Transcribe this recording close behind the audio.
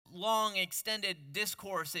long extended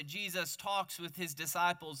discourse that Jesus talks with his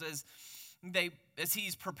disciples as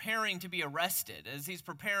he's preparing to be arrested, as he's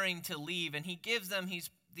preparing to leave, and he gives them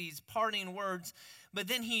these parting words, but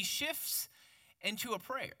then he shifts into a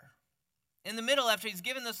prayer. In the middle, after he's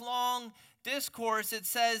given this long discourse, it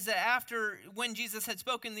says that when Jesus had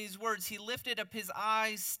spoken these words, he lifted up his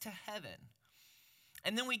eyes to heaven.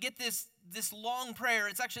 And then we get this long prayer.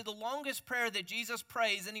 It's actually the longest prayer that Jesus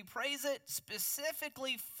prays, and he prays it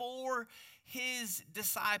specifically for his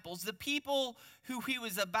disciples, the people who he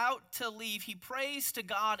was about to leave. He prays to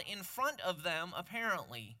God in front of them,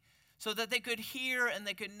 apparently, so that they could hear and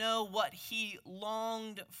they could know what he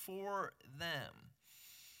longed for them.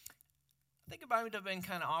 I think it might have been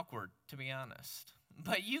kind of awkward, to be honest.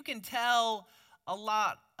 But you can tell a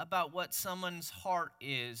lot about what someone's heart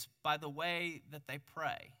is by the way that they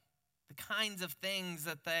pray, the kinds of things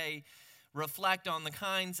that they reflect on, the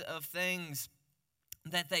kinds of things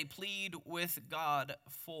that they plead with God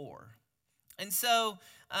for. And so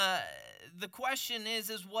the question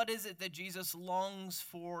is what is it that Jesus longs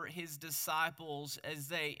for his disciples as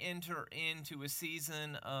they enter into a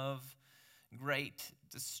season of great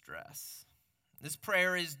distress? This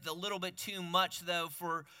prayer is a little bit too much, though,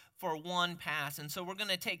 for one pass. And so we're going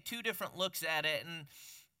to take two different looks at it. And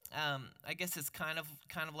I guess it's kind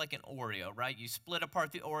of like an Oreo, right? You split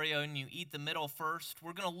apart the Oreo and you eat the middle first.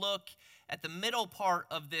 We're going to look at the middle part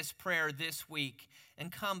of this prayer this week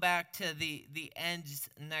and come back to the ends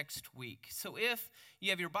next week. So if you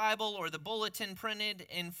have your Bible or the bulletin printed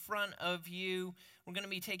in front of you, we're going to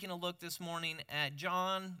be taking a look this morning at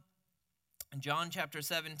John chapter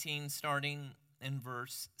 17, starting in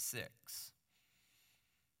verse 6.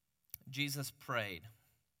 Jesus prayed,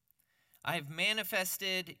 "I have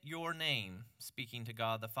manifested your name," speaking to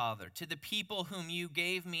God the Father, "to the people whom you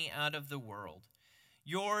gave me out of the world.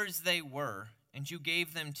 Yours they were, and you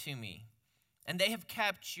gave them to me, and they have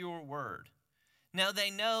kept your word. Now they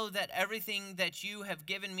know that everything that you have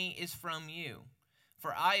given me is from you,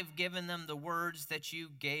 for I have given them the words that you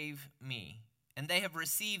gave me. And they have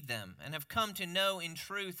received them and have come to know in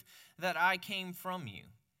truth that I came from you.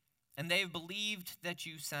 And they have believed that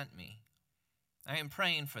you sent me. I am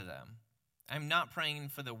praying for them. I am not praying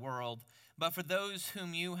for the world, but for those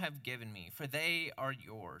whom you have given me, for they are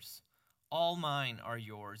yours. All mine are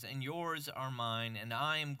yours, and yours are mine, and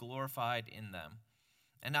I am glorified in them.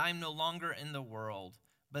 And I am no longer in the world,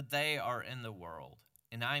 but they are in the world,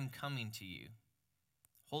 and I am coming to you.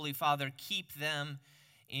 Holy Father, keep them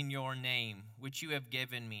in your name, which you have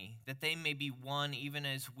given me, that they may be one even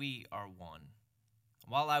as we are one.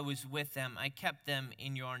 While I was with them, I kept them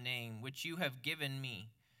in your name, which you have given me.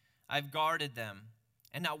 I've guarded them,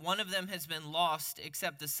 and not one of them has been lost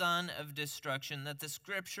except the son of destruction, that the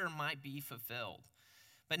scripture might be fulfilled.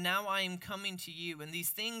 But now I am coming to you, and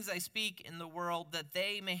these things I speak in the world, that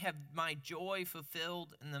they may have my joy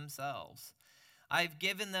fulfilled in themselves. I have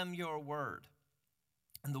given them your word.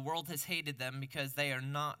 And the world has hated them because they are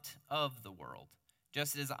not of the world,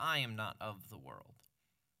 just as I am not of the world.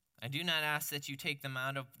 I do not ask that you take them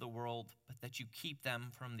out of the world, but that you keep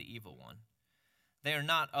them from the evil one. They are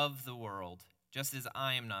not of the world, just as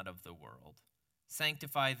I am not of the world.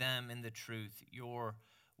 Sanctify them in the truth. Your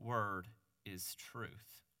word is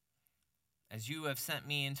truth. As you have sent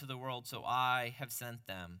me into the world, so I have sent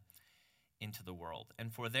them into the world.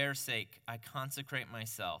 And for their sake I consecrate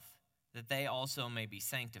myself, that they also may be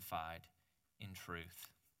sanctified in truth.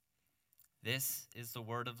 This is the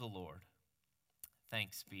word of the Lord.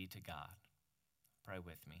 Thanks be to God. Pray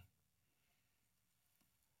with me.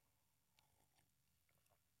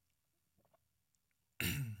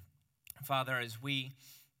 Father, as we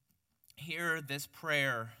hear this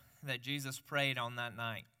prayer that Jesus prayed on that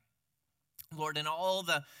night, Lord, in all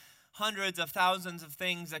the hundreds of thousands of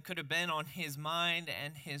things that could have been on his mind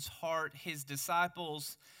and his heart, his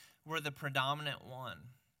disciples were the predominant one.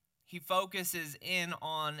 He focuses in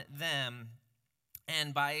on them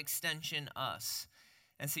and by extension us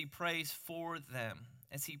as he prays for them,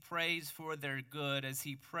 as he prays for their good, as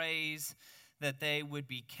he prays that they would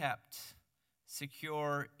be kept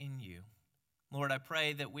secure in you. Lord, I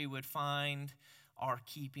pray that we would find our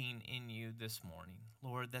keeping in you this morning.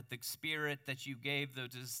 Lord, that the spirit that you gave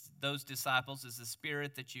those disciples is the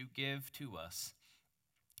spirit that you give to us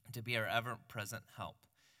to be our ever-present help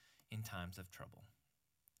in times of trouble.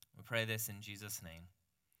 We pray this in Jesus' name.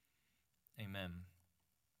 Amen.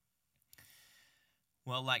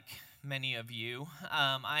 Well, like many of you,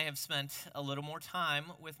 I have spent a little more time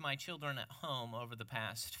with my children at home over the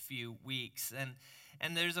past few weeks.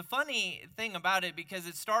 And there's a funny thing about it because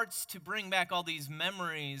it starts to bring back all these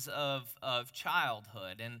memories of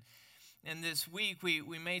childhood. And this week we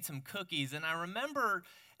made some cookies. And I remember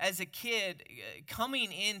as a kid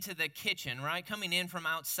coming into the kitchen, right? Coming in from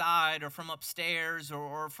outside or from upstairs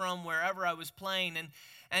or from wherever I was playing.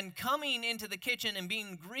 And coming into the kitchen and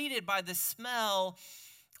being greeted by the smell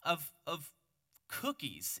of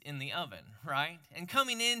cookies in the oven, right? And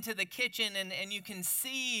coming into the kitchen and you can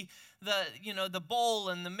see the bowl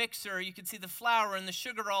and the mixer, you can see the flour and the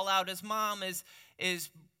sugar all out as mom is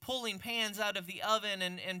pulling pans out of the oven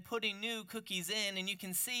and putting new cookies in, and you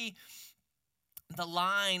can see the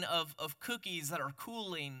line of cookies that are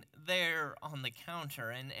cooling there on the counter,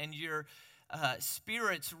 and your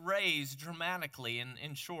spirits raise dramatically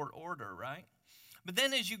in short order, right? But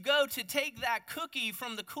then as you go to take that cookie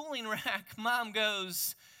from the cooling rack, mom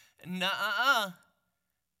goes, "Nuh-uh,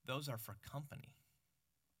 those are for company.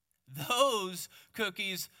 Those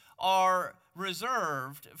cookies are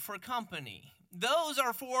reserved for company. Those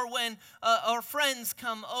are for when our friends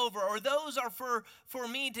come over, or those are for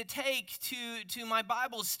me to take to my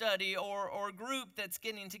Bible study or group that's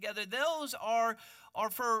getting together. Those are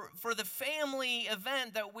for the family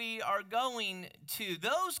event that we are going to.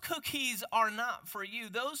 Those cookies are not for you.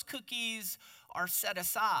 Those cookies are set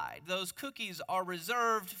aside. Those cookies are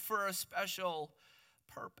reserved for a special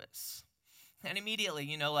purpose." And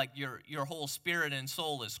immediately, like your whole spirit and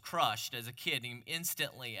soul is crushed as a kid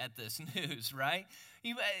instantly at this news, right?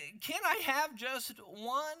 Can't I have just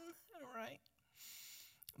one, right?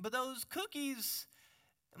 But those cookies,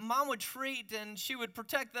 mom would treat and she would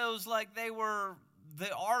protect those like they were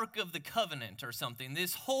the Ark of the Covenant or something,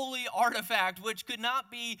 this holy artifact which could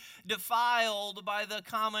not be defiled by the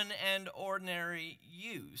common and ordinary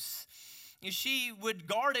use. She would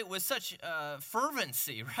guard it with such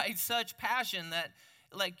fervency, right? Such passion that,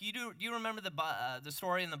 like, you remember the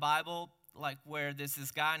story in the Bible, like where there's this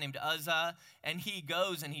guy named Uzzah, and he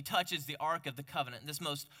goes and he touches the Ark of the Covenant, this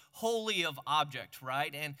most holy of object,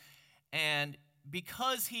 right? And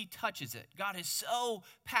because he touches it, God is so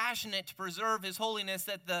passionate to preserve his holiness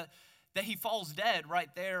that he falls dead right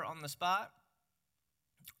there on the spot.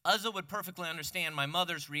 Uzzah would perfectly understand my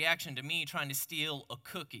mother's reaction to me trying to steal a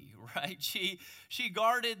cookie, right? She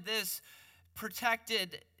guarded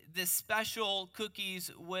protected this special cookies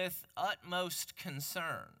with utmost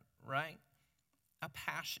concern, right? A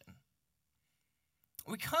passion.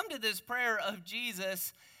 We come to this prayer of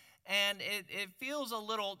Jesus, and it feels a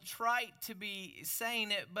little trite to be saying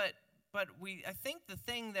it, but I think the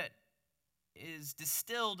thing that is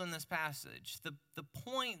distilled in this passage, the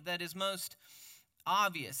point that is most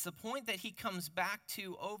obvious, the point that he comes back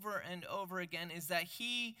to over and over again, is that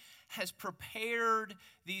he has prepared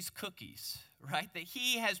these cookies, right? That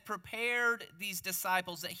he has prepared these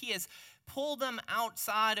disciples, that he has pulled them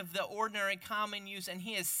outside of the ordinary common use, and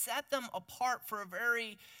he has set them apart for a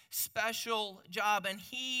very special job, and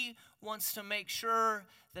he wants to make sure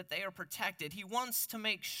that they are protected. He wants to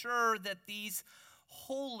make sure that these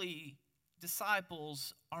holy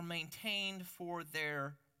disciples are maintained for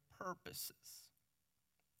their purposes.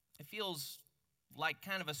 It feels like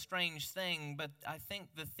kind of a strange thing, but I think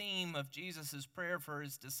the theme of Jesus' prayer for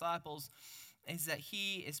his disciples is that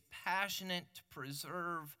he is passionate to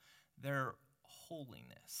preserve their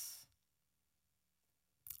holiness.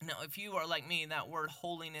 Now, if you are like me, that word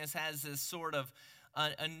holiness has this sort of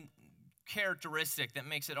a characteristic that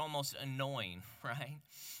makes it almost annoying, right?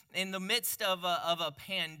 In the midst of a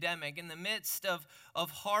pandemic, in the midst of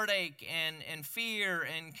heartache and fear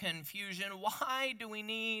and confusion, why do we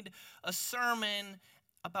need a sermon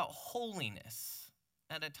about holiness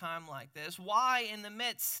at a time like this? Why, in the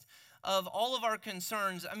midst of all of our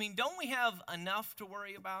concerns, don't we have enough to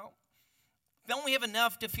worry about? Don't we have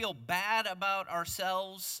enough to feel bad about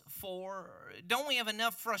ourselves for? Don't we have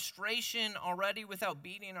enough frustration already without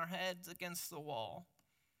beating our heads against the wall?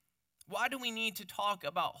 Why do we need to talk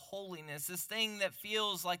about holiness, this thing that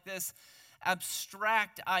feels like this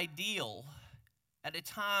abstract ideal at a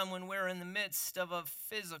time when we're in the midst of a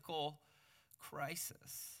physical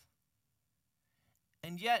crisis?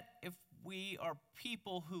 And yet, if we are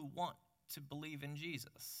people who want to believe in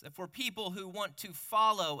Jesus, if we're people who want to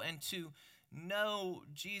follow and to know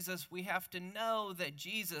Jesus, we have to know that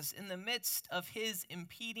Jesus, in the midst of his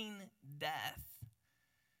impeding death,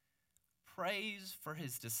 prays for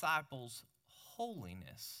his disciples'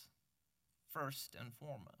 holiness first and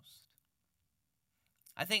foremost.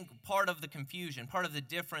 I think part of the confusion, part of the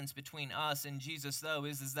difference between us and Jesus, though,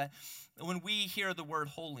 is that when we hear the word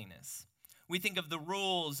holiness, we think of the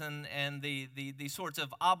rules and the sorts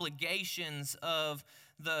of obligations of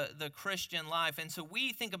the Christian life. And so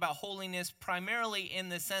we think about holiness primarily in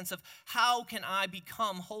the sense of, how can I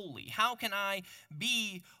become holy? How can I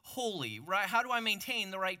be holy, right? How do I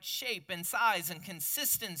maintain the right shape and size and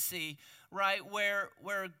consistency, right? Where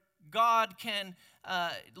God can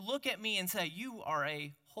look at me and say, you are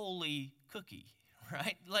a holy cookie,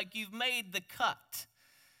 right? Like, you've made the cut.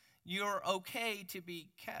 You're okay to be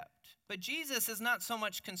kept. But Jesus is not so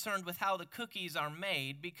much concerned with how the cookies are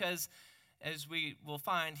made, because as we will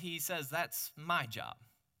find, he says, that's my job.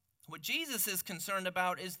 What Jesus is concerned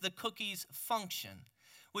about is the cookie's function.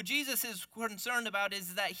 What Jesus is concerned about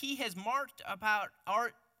is that he has marked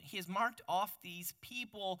off these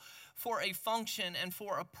people for a function and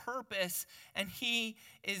for a purpose, and he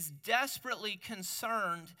is desperately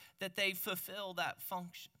concerned that they fulfill that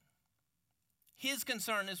function. His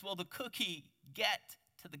concern is, will the cookie get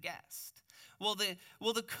to the guest? Will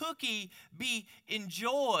the cookie be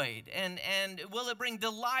enjoyed, and will it bring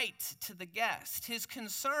delight to the guest? His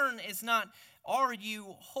concern is not, are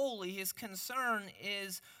you holy? His concern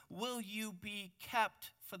is, will you be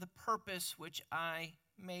kept for the purpose which I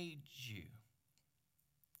made you?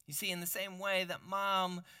 You see, in the same way that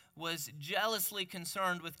mom was jealously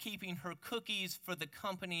concerned with keeping her cookies for the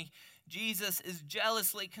company, Jesus is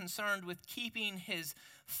jealously concerned with keeping his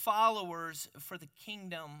followers for the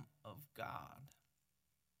kingdom of God.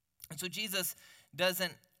 And so Jesus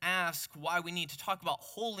doesn't ask why we need to talk about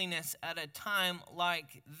holiness at a time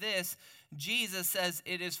like this. Jesus says,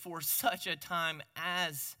 it is for such a time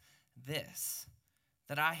as this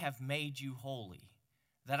that I have made you holy,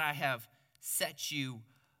 that I have set you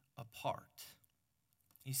apart.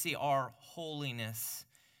 You see, our holiness,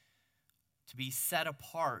 to be set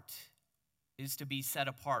apart, is to be set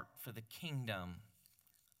apart for the kingdom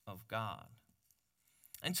of God.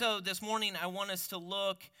 And so this morning I want us to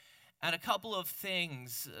look at a couple of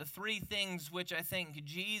things, three things which I think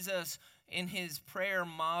Jesus in his prayer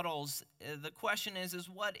models. The question is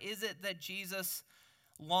what is it that Jesus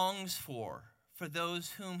longs for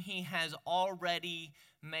those whom he has already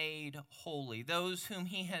made holy, those whom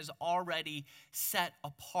he has already set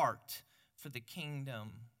apart for the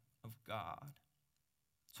kingdom of God?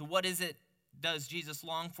 So what is it does Jesus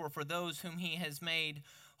long for those whom he has made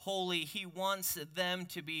holy? He wants them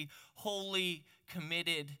to be wholly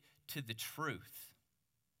committed to the truth.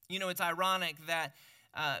 You know, it's ironic that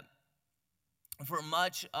for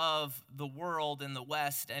much of the world, in the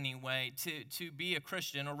West anyway, to be a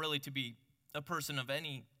Christian, or really to be a person of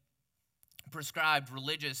any prescribed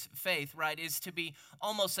religious faith, right, is to be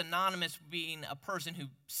almost synonymous with being a person who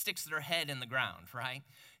sticks their head in the ground, right,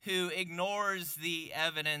 who ignores the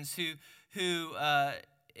evidence, who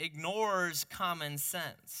ignores common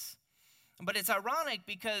sense. But it's ironic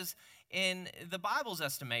because in the Bible's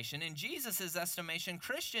estimation, in Jesus' estimation,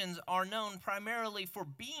 Christians are known primarily for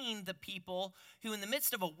being the people who, in the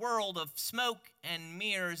midst of a world of smoke and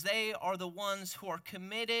mirrors, they are the ones who are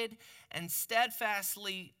committed and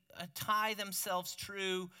steadfastly tie themselves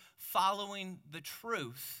true, following the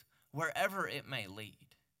truth wherever it may lead.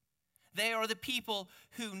 They are the people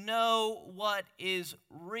who know what is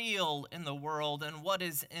real in the world and what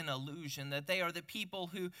is an illusion. That they are the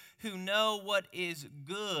people who know what is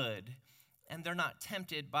good, and they're not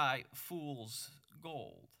tempted by fool's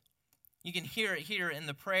gold. You can hear it here in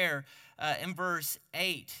the prayer in verse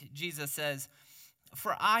 8. Jesus says,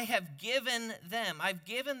 "For I have given them," I've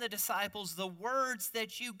given the disciples the words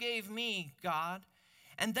that you gave me, God,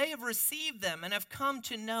 and they have received them and have come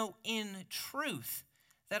to know in truth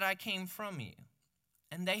that I came from you,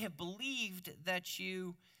 and they have believed that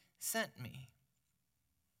you sent me.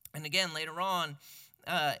 And again, later on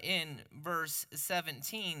in verse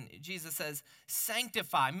 17, Jesus says,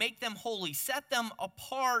 "Sanctify, make them holy, set them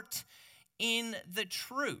apart in the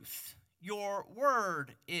truth. Your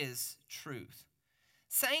word is truth.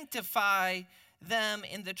 Sanctify them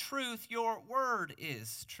in the truth. Your word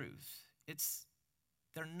is truth." It's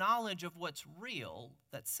their knowledge of what's real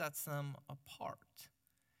that sets them apart.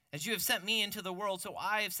 "As you have sent me into the world, so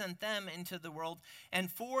I have sent them into the world.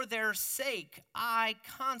 And for their sake I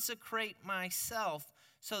consecrate myself,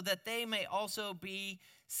 so that they may also be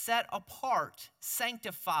set apart,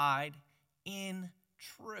 sanctified in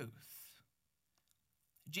truth."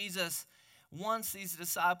 Jesus wants these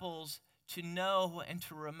disciples to know and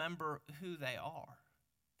to remember who they are.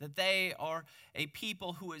 That they are a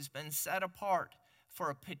people who has been set apart for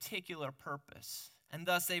a particular purpose. And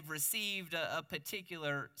thus they've received a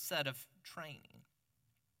particular set of training.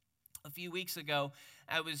 A few weeks ago,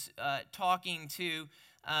 I was talking to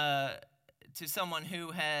someone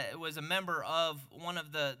who was a member of one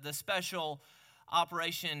of the special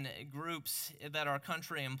operation groups that our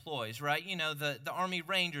country employs, right? You know, the Army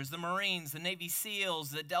Rangers, the Marines, the Navy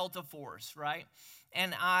SEALs, the Delta Force, right?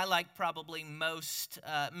 And I, like probably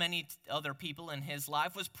many other people in his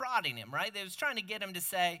life, was prodding him, right? They was trying to get him to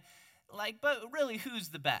say, like, but really, who's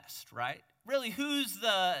the best, right? Really, who's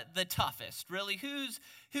the toughest? Really,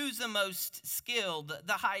 who's the most skilled,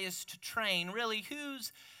 the highest trained? Really,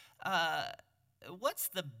 what's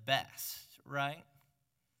the best, right?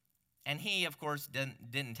 And he, of course,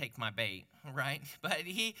 didn't take my bait, right? But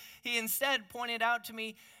he instead pointed out to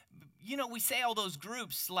me, you know, we say all those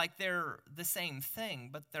groups like they're the same thing,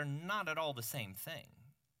 but they're not at all the same thing,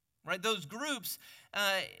 right? Those groups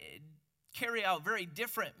carry out very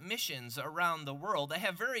different missions around the world. They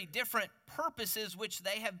have very different purposes which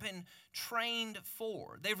they have been trained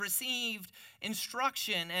for. They've received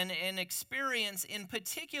instruction and experience in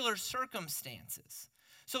particular circumstances.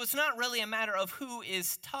 So it's not really a matter of who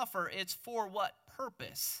is tougher, it's for what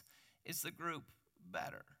purpose is the group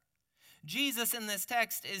better. Jesus in this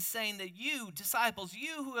text is saying that you, disciples,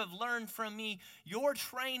 you who have learned from me, your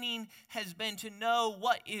training has been to know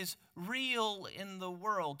what is real in the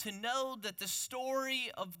world, to know that the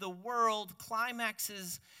story of the world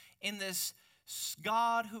climaxes in this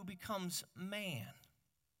God who becomes man.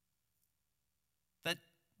 That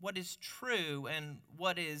what is true and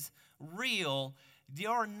what is real,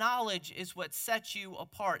 your knowledge is what sets you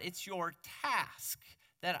apart. It's your task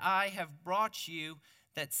that I have brought you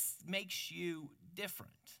that makes you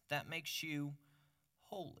different, that makes you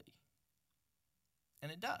holy.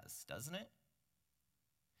 And it does, doesn't it?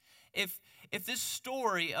 If this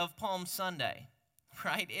story of Palm Sunday,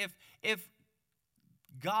 right, if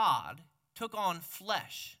God took on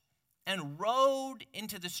flesh and rode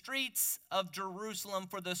into the streets of Jerusalem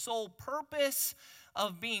for the sole purpose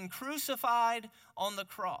of being crucified on the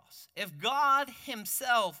cross, if God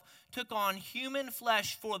himself took on human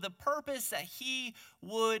flesh for the purpose that he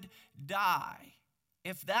would die,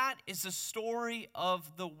 if that is the story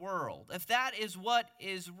of the world, if that is what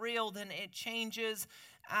is real, then it changes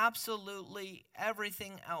absolutely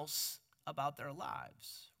everything else about their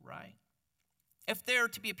lives, right? If they're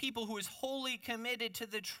to be a people who is wholly committed to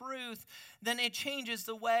the truth, then it changes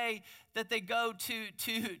the way that they go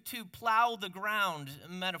to plow the ground,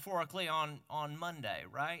 metaphorically, on Monday,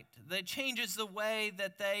 right? That changes the way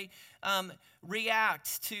that they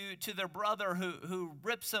react to their brother who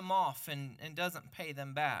rips them off and doesn't pay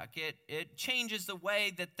them back. It changes the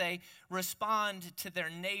way that they respond to their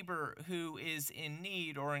neighbor who is in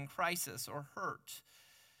need or in crisis or hurt.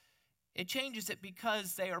 It changes it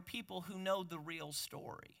because they are people who know the real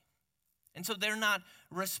story. And so they're not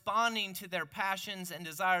responding to their passions and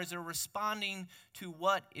desires. They're responding to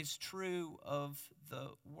what is true of the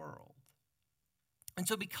world. And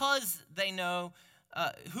so because they know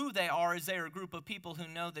who they are, as they are a group of people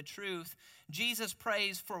who know the truth, Jesus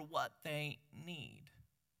prays for what they need.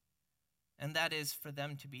 And that is for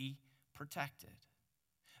them to be protected.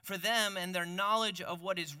 For them and their knowledge of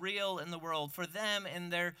what is real in the world, for them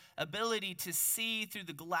and their ability to see through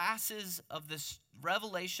the glasses of this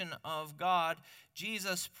revelation of God,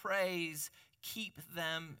 Jesus prays, keep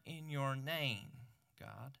them in your name,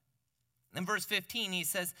 God. In verse 15, he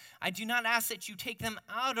says, I do not ask that you take them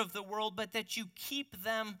out of the world, but that you keep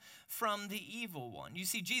them from the evil one. You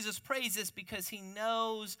see, Jesus prays this because he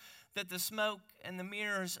knows that the smoke and the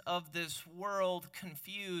mirrors of this world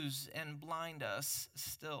confuse and blind us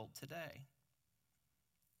still today.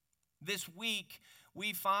 This week,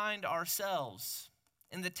 we find ourselves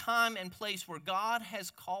in the time and place where God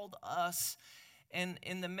has called us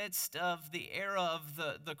in the midst of the era of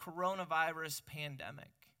the coronavirus pandemic.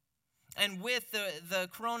 And with the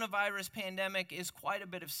coronavirus pandemic is quite a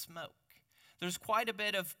bit of smoke. There's quite a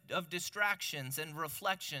bit of distractions and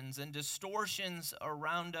reflections and distortions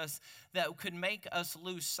around us that could make us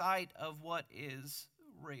lose sight of what is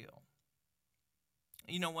real.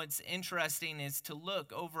 You know, what's interesting is to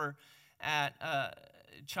look over at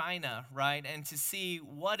China, right, and to see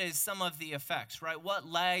what is some of the effects, right? What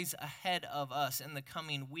lies ahead of us in the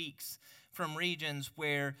coming weeks from regions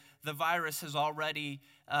where the virus has already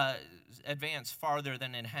advanced farther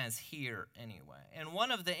than it has here anyway. And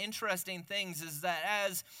one of the interesting things is that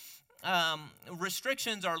as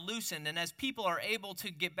restrictions are loosened and as people are able to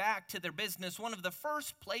get back to their business, one of the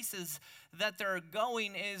first places that they're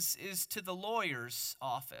going is to the lawyer's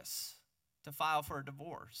office to file for a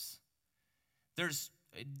divorce. There's,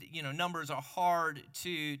 numbers are hard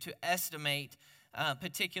to estimate,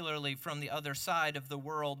 particularly from the other side of the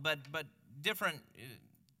world, but different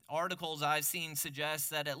articles I've seen suggest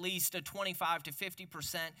that at least a 25 to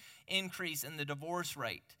 50% increase in the divorce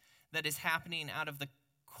rate that is happening out of the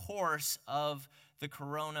course of the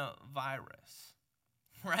coronavirus,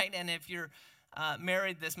 right? And if you're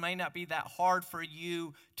married, this may not be that hard for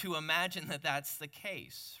you to imagine that that's the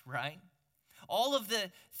case, right? All of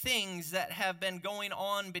the things that have been going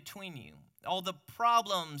on between you, all the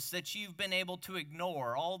problems that you've been able to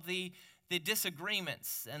ignore, all the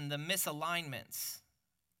disagreements and the misalignments,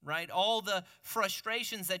 right? All the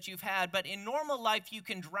frustrations that you've had. But in normal life, you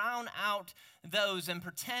can drown out those and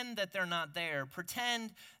pretend that they're not there,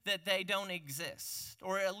 pretend that they don't exist,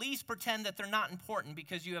 or at least pretend that they're not important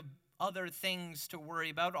because you have other things to worry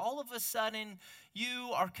about. All of a sudden, you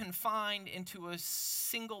are confined into a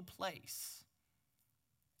single place,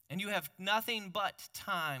 and you have nothing but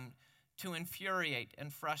time to infuriate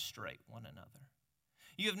and frustrate one another.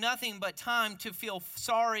 You have nothing but time to feel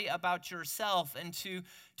sorry about yourself and to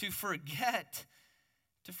forget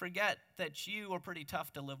that you are pretty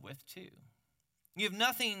tough to live with too. You have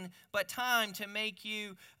nothing but time to make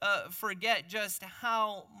you forget just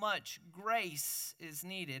how much grace is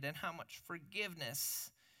needed and how much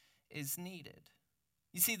forgiveness is needed.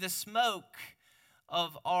 You see, the smoke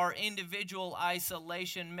of our individual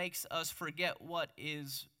isolation makes us forget what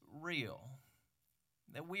is real.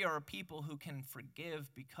 That we are a people who can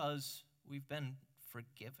forgive because we've been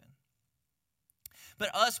forgiven.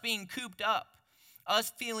 But us being cooped up,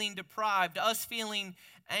 us feeling deprived, us feeling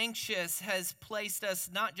anxious has placed us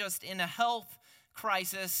not just in a health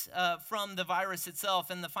crisis from the virus itself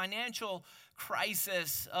and the financial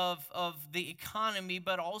crisis of the economy,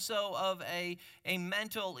 but also of a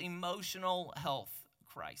mental, emotional health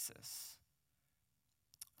crisis.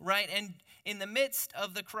 Right? And in the midst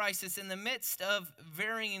of the crisis, in the midst of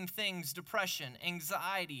varying things, depression,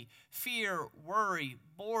 anxiety, fear, worry,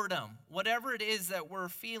 boredom, whatever it is that we're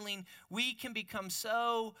feeling, we can become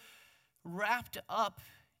so wrapped up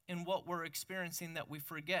in what we're experiencing that we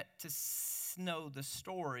forget to know the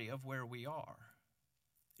story of where we are.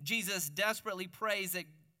 Jesus desperately prays that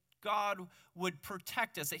God would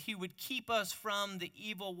protect us, that he would keep us from the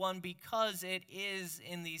evil one, because it is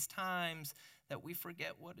in these times that we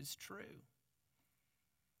forget what is true.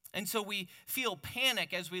 And so we feel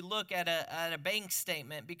panic as we look at a bank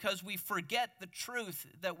statement because we forget the truth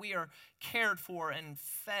that we are cared for and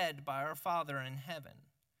fed by our Father in heaven.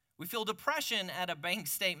 We feel depression at a bank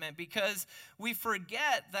statement because we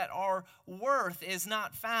forget that our worth is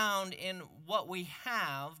not found in what we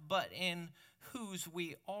have, but in whose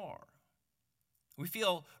we are. We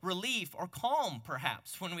feel relief or calm,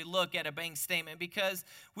 perhaps, when we look at a bank statement because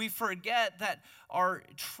we forget that our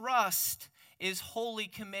trust is wholly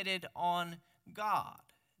committed on God,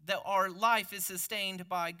 that our life is sustained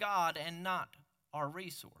by God and not our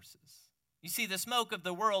resources. You see, the smoke of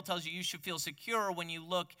the world tells you should feel secure when you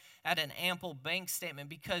look at an ample bank statement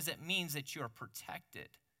because it means that you're protected.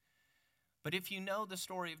 But if you know the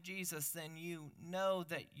story of Jesus, then you know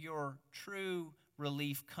that your true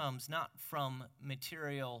relief comes not from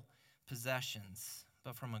material possessions,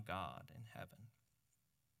 but from a God in heaven.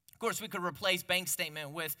 Of course, we could replace bank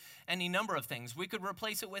statement with any number of things. We could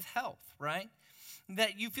replace it with health, right?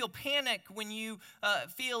 That you feel panic when you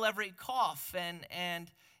feel every cough and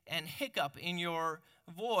hiccup in your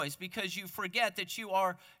voice because you forget that you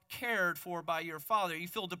are cared for by your Father. You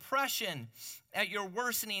feel depression at your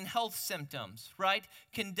worsening health symptoms, right?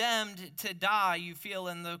 Condemned to die, you feel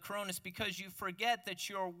in the coronas because you forget that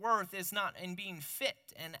your worth is not in being fit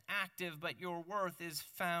and active, but your worth is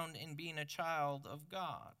found in being a child of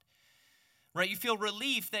God. Right? You feel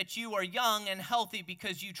relief that you are young and healthy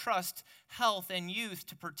because you trust health and youth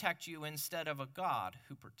to protect you instead of a God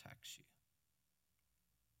who protects you.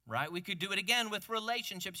 Right? We could do it again with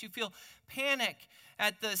relationships. You feel panic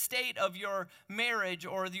at the state of your marriage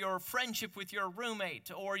or your friendship with your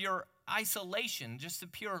roommate or your isolation, just the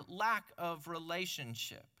pure lack of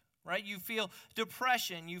relationship. Right? You feel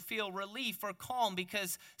depression, you feel relief or calm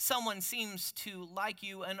because someone seems to like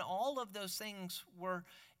you, and all of those things were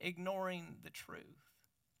ignoring the truth.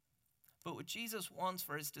 But what Jesus wants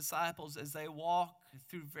for his disciples as they walk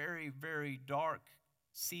through very, very dark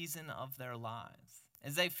season of their lives,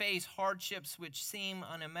 as they face hardships which seem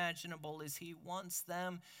unimaginable, is he wants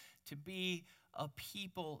them to be a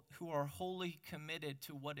people who are wholly committed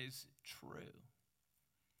to what is true.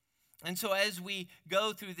 And so as we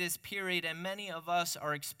go through this period, and many of us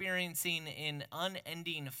are experiencing an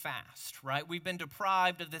unending fast, right? We've been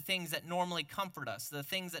deprived of the things that normally comfort us, the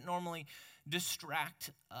things that normally distract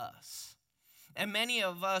us. And many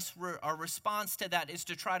of us, our response to that is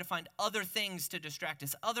to try to find other things to distract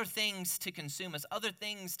us, other things to consume us, other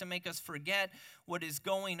things to make us forget what is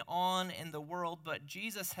going on in the world. But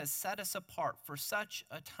Jesus has set us apart for such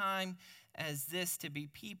a time as this to be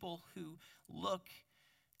people who look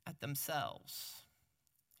at themselves,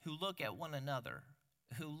 who look at one another,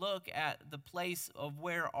 who look at the place of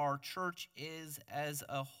where our church is as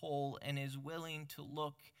a whole and is willing to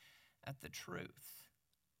look at the truth.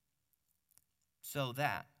 So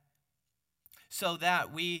that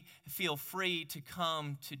we feel free to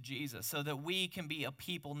come to Jesus, so that we can be a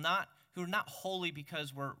people who are not holy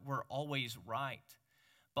because we're always right,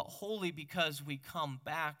 but holy because we come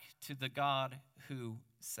back to the God who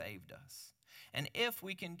saved us. And if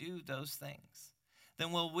we can do those things,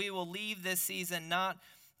 then we will leave this season not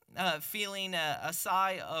feeling a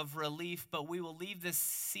sigh of relief, but we will leave this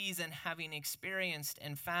season having experienced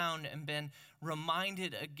and found and been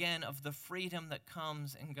reminded again of the freedom that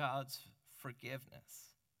comes in God's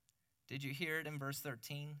forgiveness. Did you hear it in verse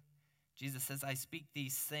 13? Jesus says, I speak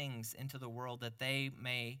these things into the world that they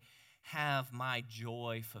may have my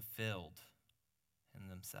joy fulfilled in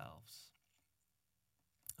themselves.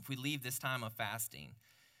 If we leave this time of fasting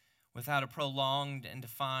without a prolonged and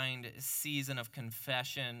defined season of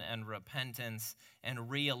confession and repentance and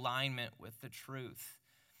realignment with the truth,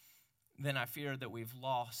 then I fear that we've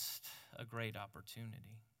lost a great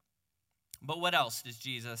opportunity. But what else does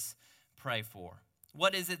Jesus pray for?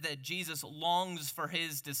 What is it that Jesus longs for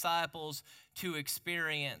his disciples to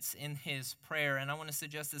experience in his prayer? And I want to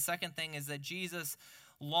suggest the second thing is that Jesus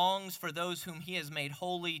longs for those whom he has made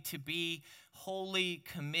holy to be wholly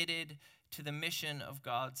committed to the mission of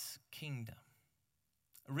God's kingdom.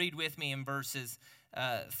 Read with me in verses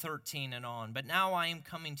 13 and on. But now I am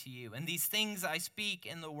coming to you, and these things I speak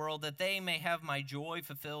in the world that they may have my joy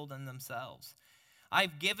fulfilled in themselves.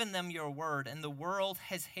 I've given them your word, and the world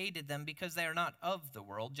has hated them because they are not of the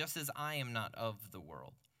world, just as I am not of the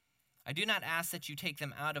world. I do not ask that you take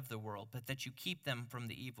them out of the world, but that you keep them from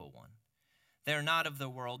the evil one. They are not of the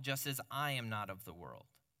world, just as I am not of the world.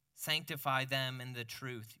 Sanctify them in the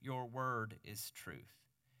truth. Your word is truth.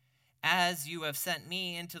 As you have sent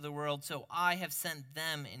me into the world, so I have sent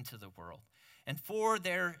them into the world. And for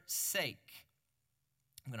their sake,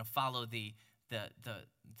 I'm going to follow the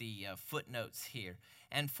footnotes here.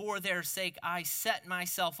 And for their sake, I set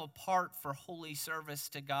myself apart for holy service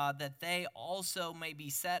to God, that they also may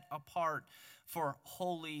be set apart for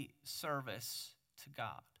holy service to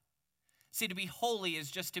God. See, to be holy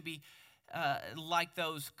is just to be like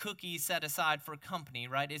those cookies set aside for company,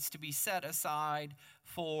 right? It's to be set aside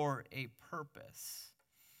for a purpose.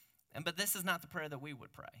 But this is not the prayer that we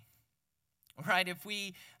would pray, right? If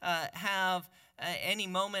we have any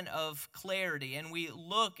moment of clarity and we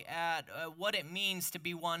look at what it means to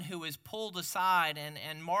be one who is pulled aside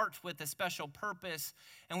and marked with a special purpose,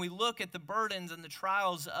 and we look at the burdens and the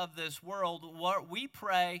trials of this world, what we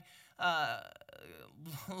pray,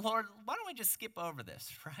 Lord, why don't we just skip over this,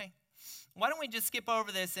 right? Why don't we just skip over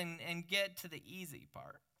this and get to the easy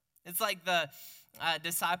part? It's like the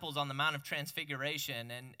disciples on the Mount of Transfiguration,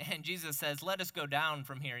 and Jesus says, let us go down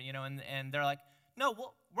from here, and they're like, no,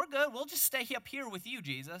 we're good. We'll just stay up here with you,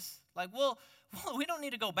 Jesus. Like, we don't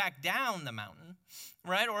need to go back down the mountain,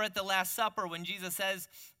 right? Or at the Last Supper when Jesus says,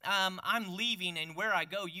 I'm leaving, and where I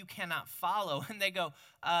go, you cannot follow. And they go,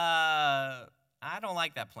 I don't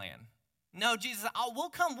like that plan. No, Jesus, we'll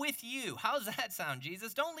come with you. How does that sound,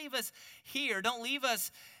 Jesus? Don't leave us here. Don't leave us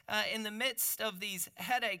in the midst of these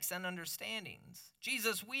headaches and understandings.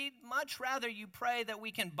 Jesus, we'd much rather you pray that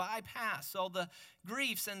we can bypass all the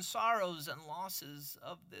griefs and sorrows and losses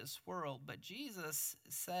of this world. But Jesus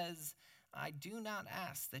says, I do not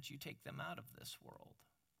ask that you take them out of this world,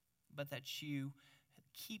 but that you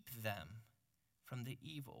keep them from the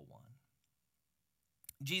evil one.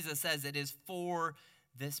 Jesus says it is for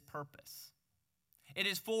this purpose. It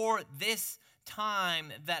is for this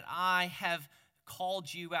time that I have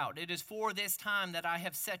called you out. It is for this time that I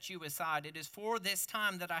have set you aside. It is for this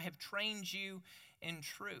time that I have trained you in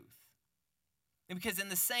truth. And because in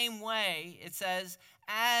the same way, it says,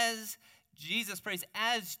 as Jesus prays,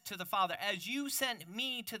 as to the Father, as you sent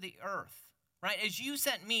me to the earth, right? As you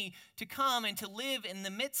sent me to come and to live in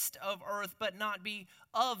the midst of earth, but not be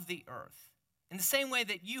of the earth. In the same way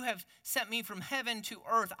that you have sent me from heaven to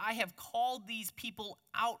earth, I have called these people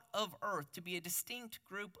out of earth to be a distinct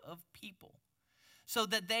group of people, so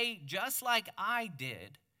that they, just like I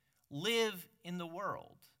did, live in the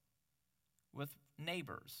world with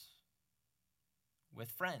neighbors, with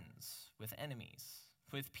friends, with enemies,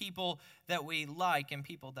 with people that we like and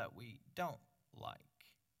people that we don't like.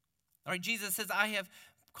 All right, Jesus says, I have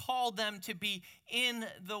called them to be in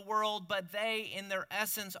the world, but they in their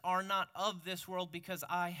essence are not of this world because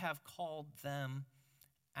I have called them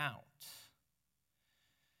out.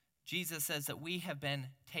 Jesus says that we have been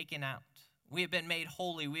taken out. We have been made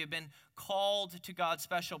holy. We have been called to God's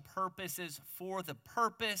special purposes for the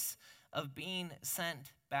purpose of being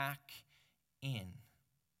sent back in.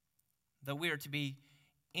 That we are to be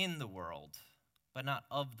in the world, but not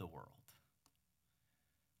of the world.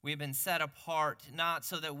 We have been set apart not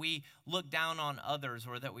so that we look down on others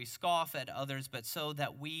or that we scoff at others, but so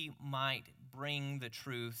that we might bring the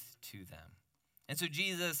truth to them. And so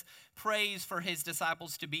Jesus prays for his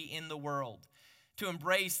disciples to be in the world, to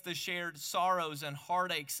embrace the shared sorrows and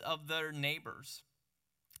heartaches of their neighbors,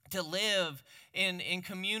 to live in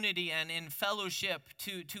community and in fellowship,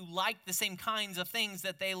 to like the same kinds of things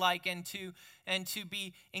that they like, and to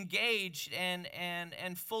be engaged and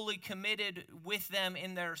fully committed with them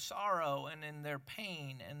in their sorrow and in their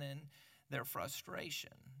pain and in their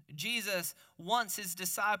frustration. Jesus wants his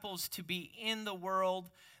disciples to be in the world,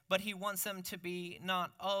 but he wants them to be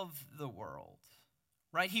not of the world.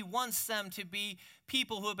 Right? He wants them to be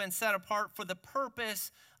people who have been set apart for the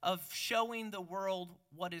purpose of showing the world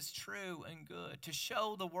what is true and good, to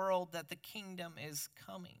show the world that the kingdom is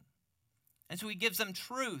coming. And so he gives them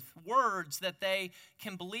truth, words that they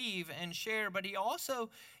can believe and share, but he also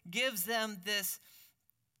gives them this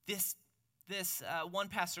one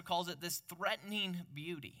pastor calls it this threatening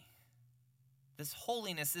beauty. This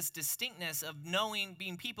holiness, this distinctness of knowing,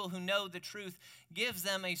 being people who know the truth, gives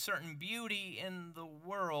them a certain beauty in the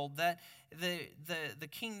world that the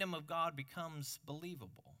kingdom of God becomes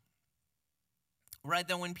believable. Right?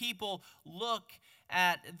 That when people look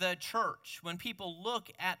at the church, when people look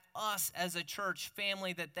at us as a church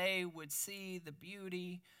family, that they would see the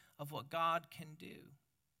beauty of what God can do.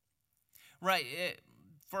 Right?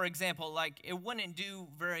 For example, like it wouldn't do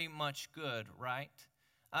very much good, right?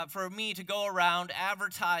 For me to go around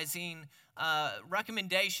advertising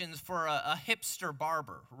recommendations for a hipster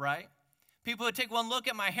barber, right? People would take one look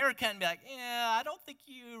at my haircut and be like, yeah, I don't think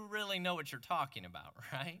you really know what you're talking about,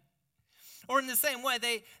 right? Or in the same way,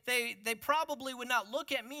 they probably would not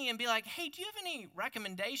look at me and be like, hey, do you have any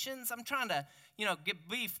recommendations? I'm trying to, get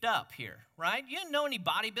beefed up here, right? You know any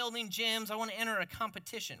bodybuilding gyms? I want to enter a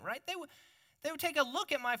competition, right? They would take a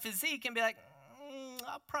look at my physique and be like,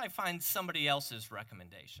 I'll probably find somebody else's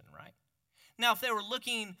recommendation, right? Now, if they were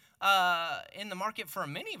looking in the market for a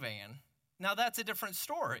minivan, now that's a different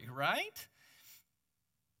story, right?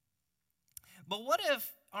 But what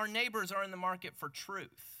if our neighbors are in the market for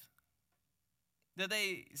truth? Do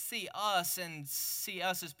they see us and see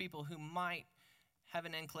us as people who might have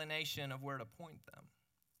an inclination of where to point them?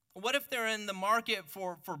 What if they're in the market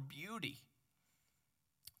for beauty,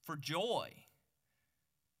 for joy?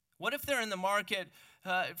 What if they're in the market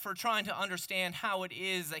for trying to understand how it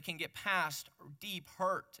is they can get past deep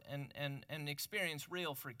hurt and experience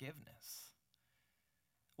real forgiveness?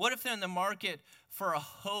 What if they're in the market for a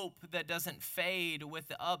hope that doesn't fade with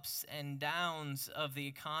the ups and downs of the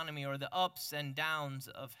economy or the ups and downs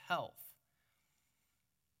of health?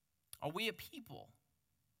 Are we a people?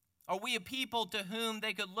 Are we a people to whom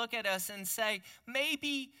they could look at us and say,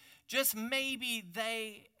 maybe, just maybe,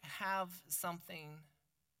 they have something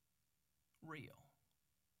real?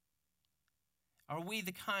 Are we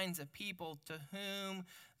the kinds of people to whom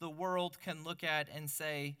the world can look at and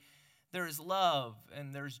say, there is love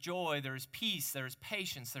and there's joy, there's peace, there's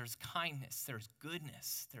patience, there's kindness, there's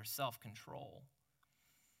goodness, there's self-control?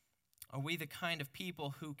 Are we the kind of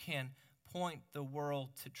people who can point the world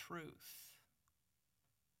to truth?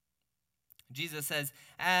 Jesus says,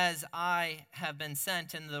 as I have been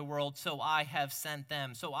sent into the world, so I have sent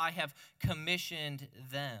them. So I have commissioned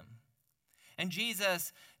them. And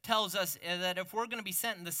Jesus tells us that if we're going to be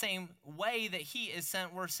sent in the same way that he is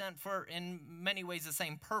sent, we're sent for, in many ways, the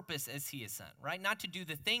same purpose as he is sent, right? Not to do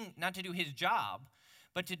the thing, not to do his job,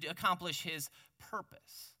 but to accomplish his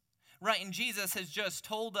purpose. Right, and Jesus has just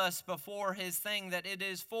told us before his thing that it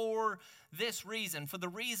is for this reason, for the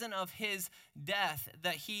reason of his death,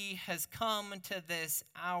 that he has come to this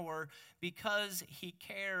hour because he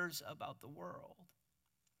cares about the world.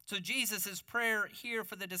 So Jesus' prayer here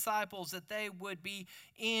for the disciples that they would be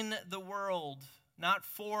in the world, not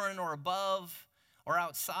foreign or above or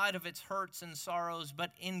outside of its hurts and sorrows,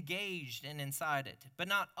 but engaged and inside it, but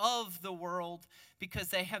not of the world because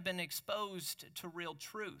they have been exposed to real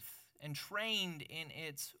truth and trained in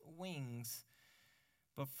its wings,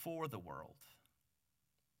 but for the world.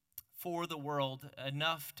 For the world,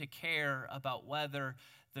 enough to care about whether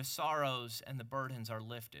the sorrows and the burdens are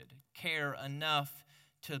lifted. Care enough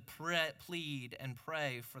to plead and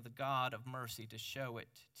pray for the God of mercy to show it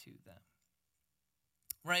to them.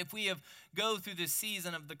 Right, if we go through this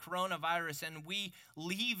season of the coronavirus and we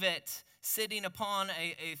leave it sitting upon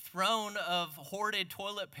a throne of hoarded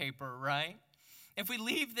toilet paper, right? If we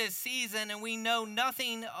leave this season and we know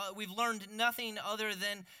nothing, we've learned nothing other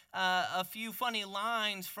than a few funny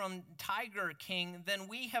lines from Tiger King, then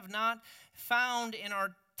we have not found in our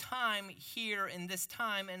time here in this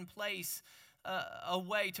time and place a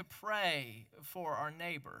way to pray for our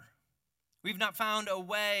neighbor. We've not found a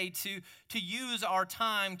way to use our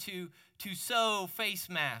time to sew face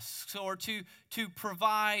masks, or to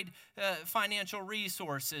provide financial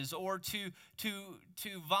resources, or to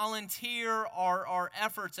volunteer our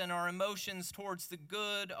efforts and our emotions towards the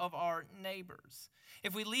good of our neighbors.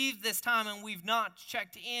 If we leave this time and we've not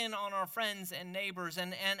checked in on our friends and neighbors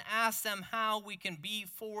and asked them how we can be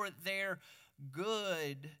for their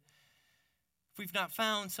good, if we've not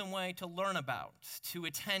found some way to learn about, to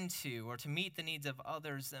attend to, or to meet the needs of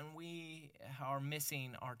others, then we are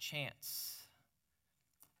missing our chance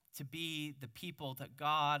to be the people that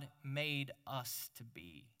God made us to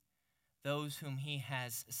be, those whom he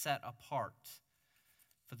has set apart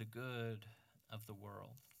for the good of the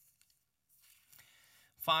world.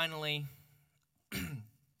 Finally,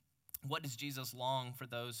 what does Jesus long for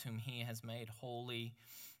those whom he has made holy?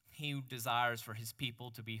 He desires for his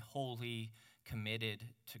people to be holy, committed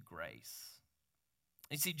to grace.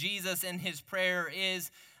 You see, Jesus in his prayer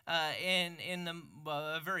is, in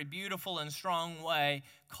a very beautiful and strong way,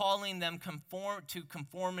 calling them to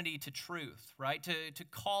conformity to truth, right? To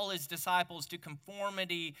call his disciples to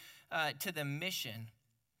conformity to the mission.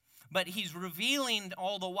 But he's revealing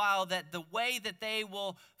all the while that the way that they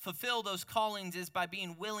will fulfill those callings is by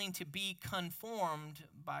being willing to be conformed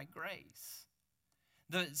by grace.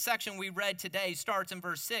 The section we read today starts in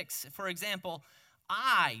verse 6. For example,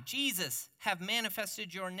 I, Jesus, have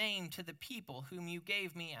manifested your name to the people whom you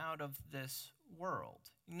gave me out of this world.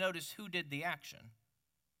 You notice who did the action?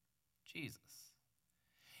 Jesus.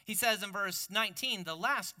 He says in verse 19, the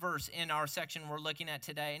last verse in our section we're looking at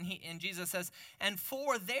today, and Jesus says, and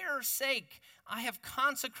for their sake I have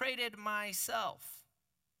consecrated myself.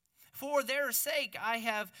 For their sake I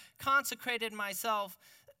have consecrated myself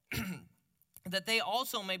that they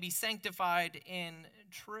also may be sanctified in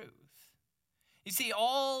truth. You see,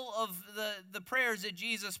 all of the prayers that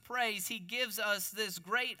Jesus prays, he gives us this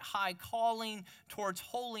great high calling towards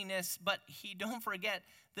holiness, but don't forget,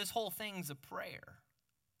 this whole thing's a prayer,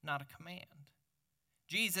 not a command.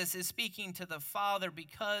 Jesus is speaking to the Father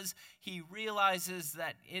because he realizes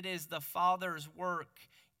that it is the Father's work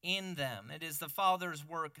in them. It is the Father's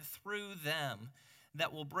work through them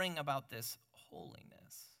that will bring about this holiness.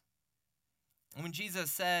 And when Jesus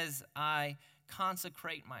says, I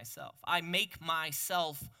consecrate myself, I make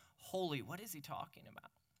myself holy, what is he talking about?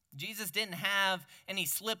 Jesus didn't have any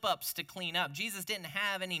slip-ups to clean up. Jesus didn't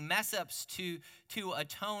have any mess-ups to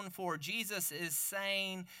atone for. Jesus is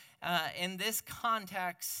saying in this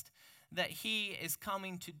context that he is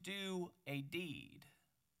coming to do a deed.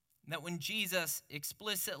 That when Jesus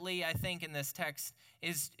explicitly, I think in this text,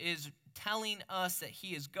 is telling us that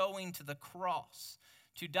he is going to the cross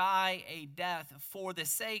to die a death for the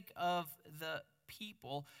sake of the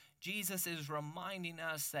people, Jesus is reminding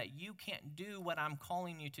us that you can't do what I'm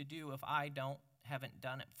calling you to do if I haven't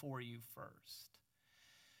done it for you first.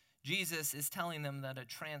 Jesus is telling them that a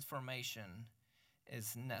transformation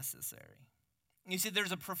is necessary. You see,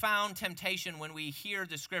 there's a profound temptation when we hear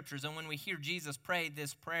the scriptures and when we hear Jesus pray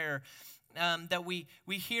this prayer, that we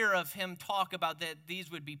hear of him talk about that these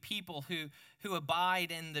would be people who abide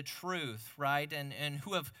in the truth, right? And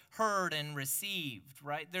who have heard and received,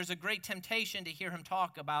 right? There's a great temptation to hear him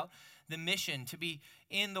talk about the mission, to be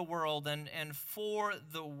in the world and for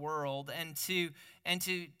the world, and to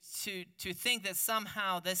think that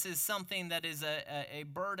somehow this is something that is a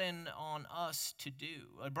burden on us to do,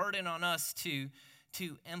 a burden on us to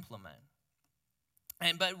implement.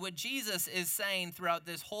 But what Jesus is saying throughout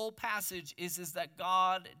this whole passage is that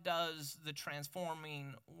God does the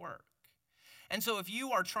transforming work. And so if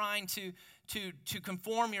you are trying to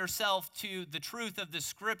conform yourself to the truth of the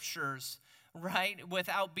scriptures, right,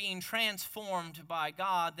 without being transformed by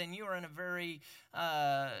God, then you are in a very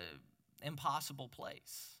impossible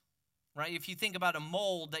place. Right? If you think about a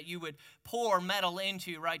mold that you would pour metal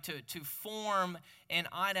into, right, to form an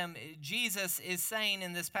item, Jesus is saying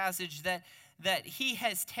in this passage that he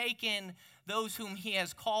has taken those whom he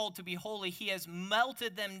has called to be holy, he has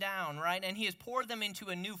melted them down, right? And he has poured them into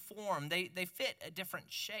a new form. They fit a different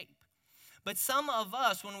shape. But some of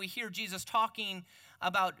us, when we hear Jesus talking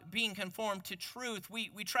about being conformed to truth, we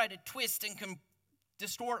try to twist and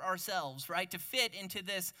distort ourselves, right, to fit into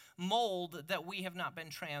this mold that we have not been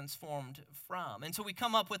transformed from. And so we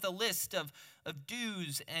come up with a list of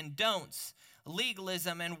do's and don'ts,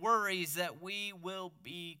 legalism and worries that we will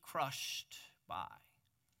be crushed by.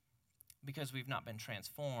 because we've not been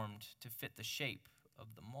transformed to fit the shape of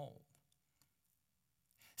the mold.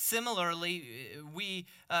 Similarly, we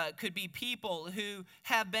could be people who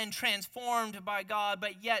have been transformed by God,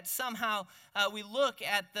 but yet somehow we look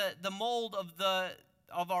at the mold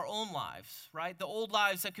of our own lives, right? The old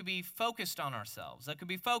lives that could be focused on ourselves, that could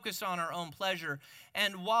be focused on our own pleasure.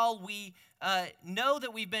 And while we know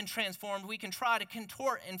that we've been transformed, we can try to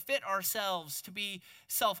contort and fit ourselves to be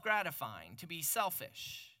self-gratifying, to be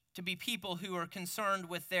selfish, to be people who are concerned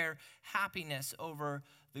with their happiness over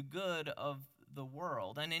the good of the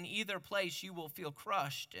world. And in either place, you will feel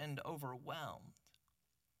crushed and overwhelmed.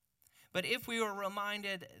 But if we are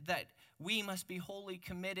reminded that we must be wholly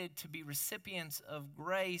committed to be recipients of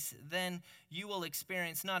grace, then you will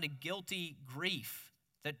experience not a guilty grief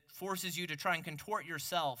that forces you to try and contort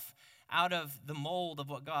yourself out of the mold of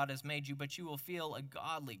what God has made you, but you will feel a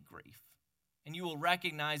godly grief. And you will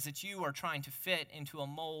recognize that you are trying to fit into a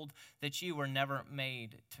mold that you were never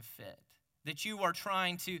made to fit. That you are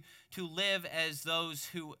trying to live as those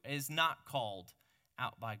who is not called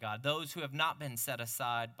out by God, those who have not been set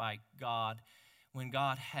aside by God when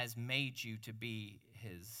God has made you to be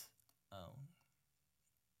his own.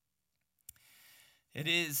 It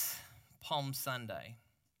is Palm Sunday.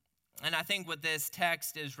 And I think what this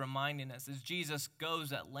text is reminding us is Jesus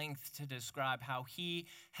goes at length to describe how he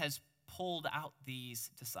has pulled out these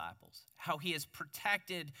disciples, how he has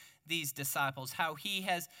protected these disciples, how he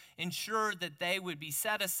has ensured that they would be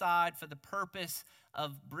set aside for the purpose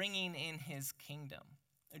of bringing in his kingdom.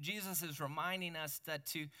 Jesus is reminding us that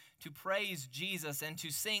to praise Jesus and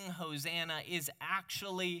to sing Hosanna is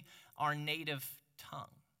actually our native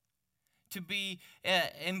tongue. To be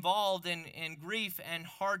involved in grief and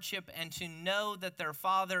hardship and to know that their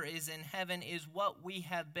Father is in heaven is what we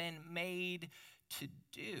have been made to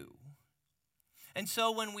do. And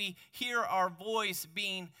so when we hear our voice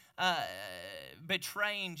being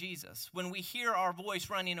betraying Jesus, when we hear our voice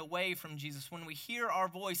running away from Jesus, when we hear our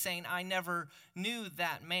voice saying, I never knew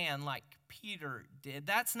that man like Peter did,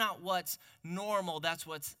 that's not what's normal, that's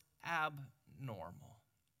what's abnormal.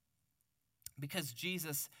 Because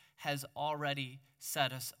Jesus has already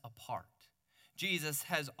set us apart. Jesus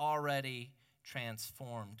has already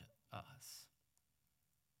transformed us.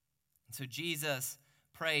 And so Jesus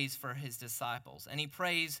prays for his disciples, and he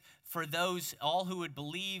prays for those, all who would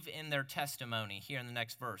believe in their testimony. Here in the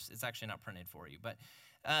next verse, it's actually not printed for you, but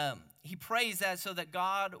he prays that so that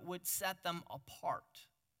God would set them apart,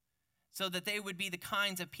 so that they would be the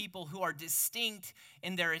kinds of people who are distinct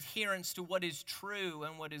in their adherence to what is true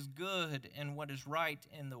and what is good and what is right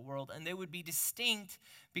in the world, and they would be distinct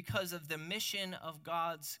because of the mission of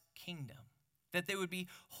God's kingdom. That they would be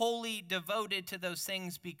wholly devoted to those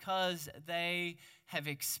things because they have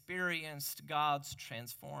experienced God's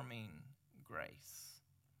transforming grace.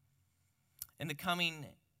 In the coming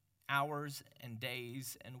hours and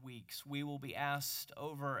days and weeks, we will be asked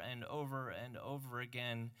over and over and over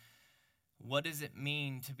again, what does it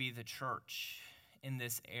mean to be the church in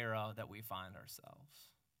this era that we find ourselves?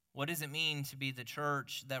 What does it mean to be the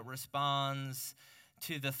church that responds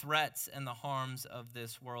to the threats and the harms of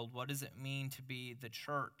this world? What does it mean to be the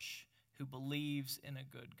church who believes in a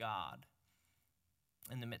good God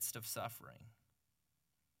in the midst of suffering?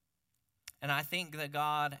 And I think that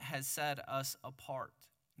God has set us apart,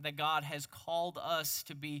 that God has called us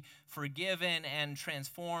to be forgiven and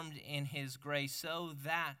transformed in his grace so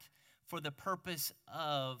that for the purpose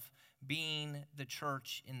of being the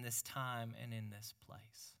church in this time and in this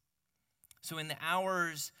place. So in the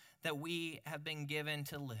hours that we have been given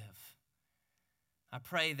to live, I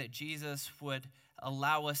pray that Jesus would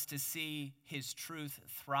allow us to see his truth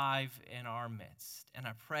thrive in our midst. And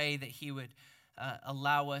I pray that he would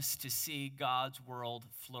allow us to see God's world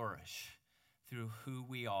flourish through who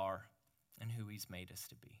we are and who he's made us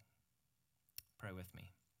to be. Pray with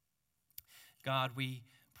me. God, we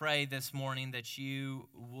pray this morning that you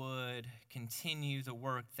would continue the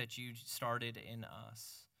work that you started in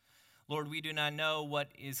us. Lord, we do not know what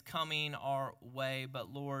is coming our way,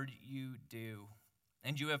 but Lord, you do.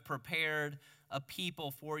 And you have prepared a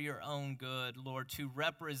people for your own good, Lord, to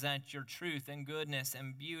represent your truth and goodness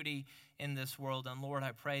and beauty in this world. And Lord,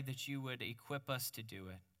 I pray that you would equip us to do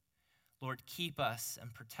it. Lord, keep us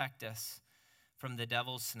and protect us from the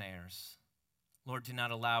devil's snares. Lord, do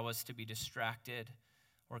not allow us to be distracted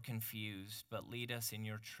or confused, but lead us in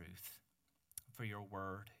your truth, for your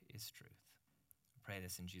word is truth. I pray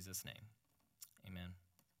this in Jesus' name. Amen.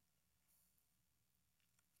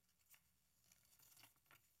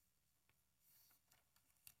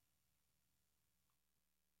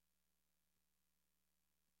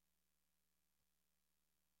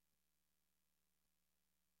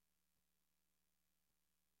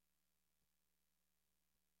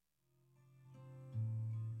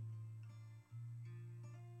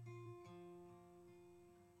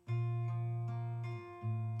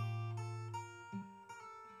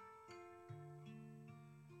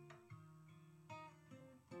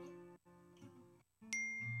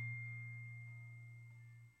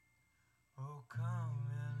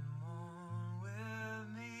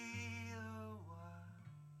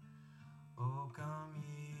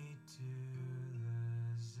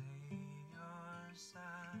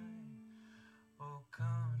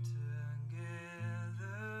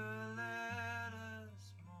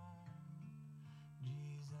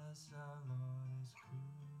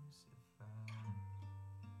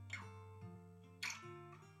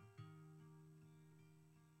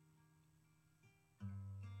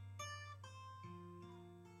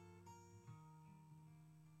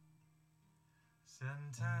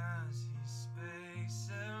 Sometimes he spakes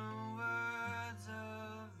and